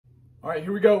All right,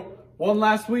 here we go. One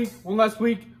last week,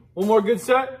 one more good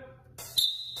set.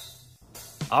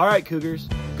 All right, Cougars,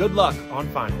 good luck on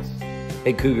finals.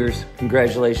 Hey Cougars,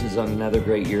 congratulations on another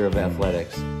great year of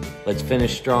athletics. Let's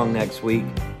finish strong next week.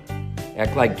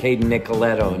 Act like Caden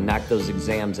Nicoletto and knock those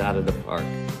exams out of the park.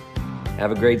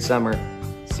 Have a great summer.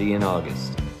 See you in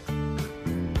August.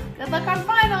 Good luck on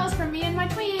finals for me and my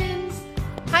twins.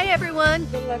 Hi everyone.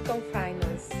 Good luck on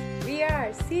finals. We are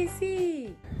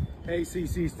CC. Hey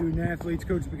CC student athletes,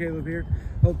 Coach McCaleb here.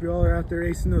 Hope you all are out there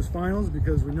acing those finals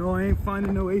because we know I ain't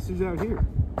finding no aces out here.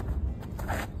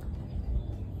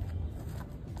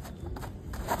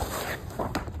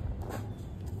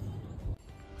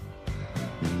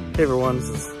 Hey everyone, this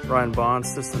is Ryan Bond,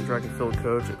 assistant track and field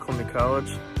coach at Columbia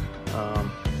College.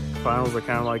 Finals are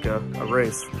kind of like a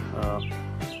race.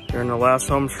 You're in the last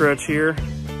home stretch here.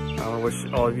 I want to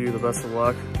wish all of you the best of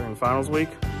luck during finals week,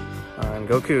 and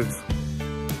go Cougs.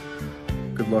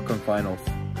 Good luck on finals.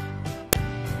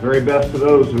 Very best to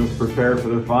those who have prepared for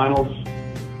their finals,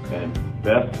 and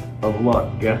best of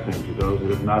luck guessing to those that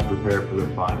have not prepared for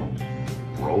their finals.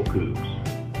 Roll Cougs.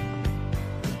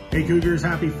 Hey Cougars,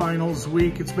 happy finals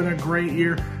week. It's been a great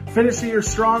year. Finish the year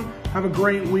strong. Have a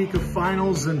great week of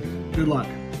finals and good luck.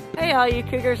 Hey all you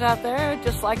Cougars out there, I'd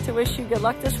just like to wish you good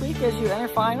luck this week as you enter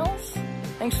finals.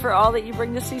 Thanks for all that you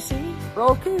bring to CC.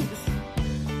 Roll Cougs.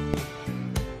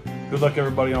 Good luck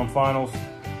everybody on finals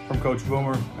from Coach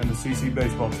Boomer and the CC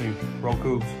baseball team. Roll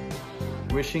Cougs.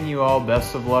 Wishing you all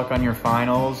best of luck on your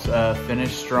finals.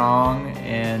 Finish strong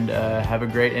and have a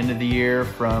great end of the year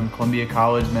from Columbia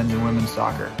College men's and women's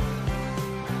soccer.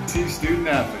 CC student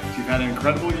athletes, you've had an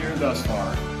incredible year thus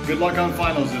far. Good luck on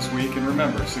finals this week, and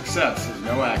remember, success is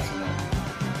no accident.